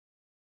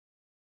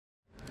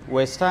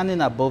We're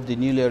standing above the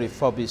newly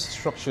refurbished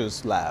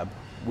Structures Lab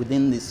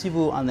within the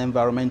Civil and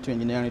Environmental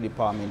Engineering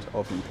Department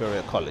of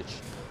Imperial College.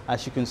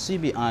 As you can see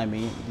behind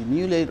me, the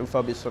newly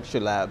refurbished Structure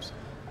Labs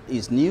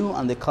is new,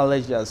 and the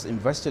college has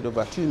invested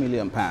over £2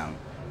 million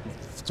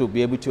to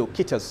be able to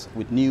kit us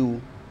with new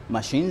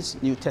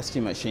machines, new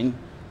testing machine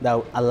that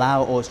will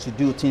allow us to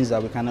do things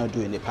that we cannot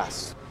do in the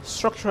past.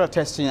 Structural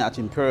testing at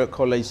Imperial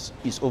College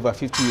is over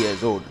 50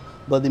 years old.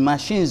 But the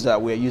machines that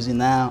we're using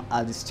now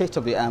are the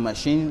state-of-the-art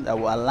machine that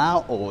will allow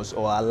us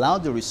or allow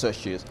the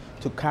researchers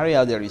to carry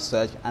out their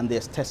research and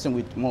their testing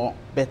with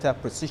better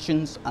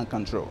precisions and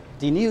control.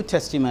 The new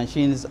testing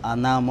machines are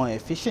now more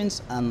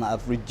efficient and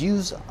have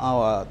reduced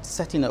our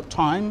setting up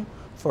time.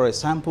 For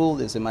example,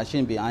 there's a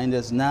machine behind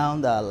us now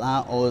that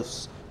allows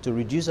us to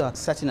reduce our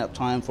setting up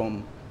time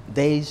from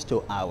days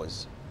to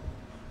hours.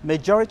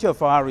 Majority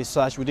of our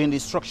research within the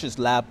Structures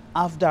Lab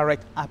have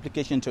direct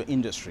application to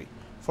industry.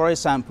 For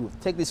example,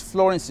 take this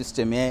flooring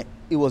system here.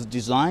 It was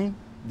designed,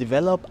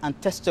 developed and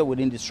tested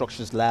within the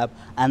Structures Lab,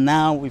 and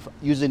now we're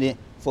using it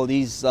for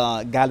this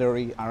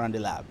gallery around the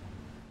lab.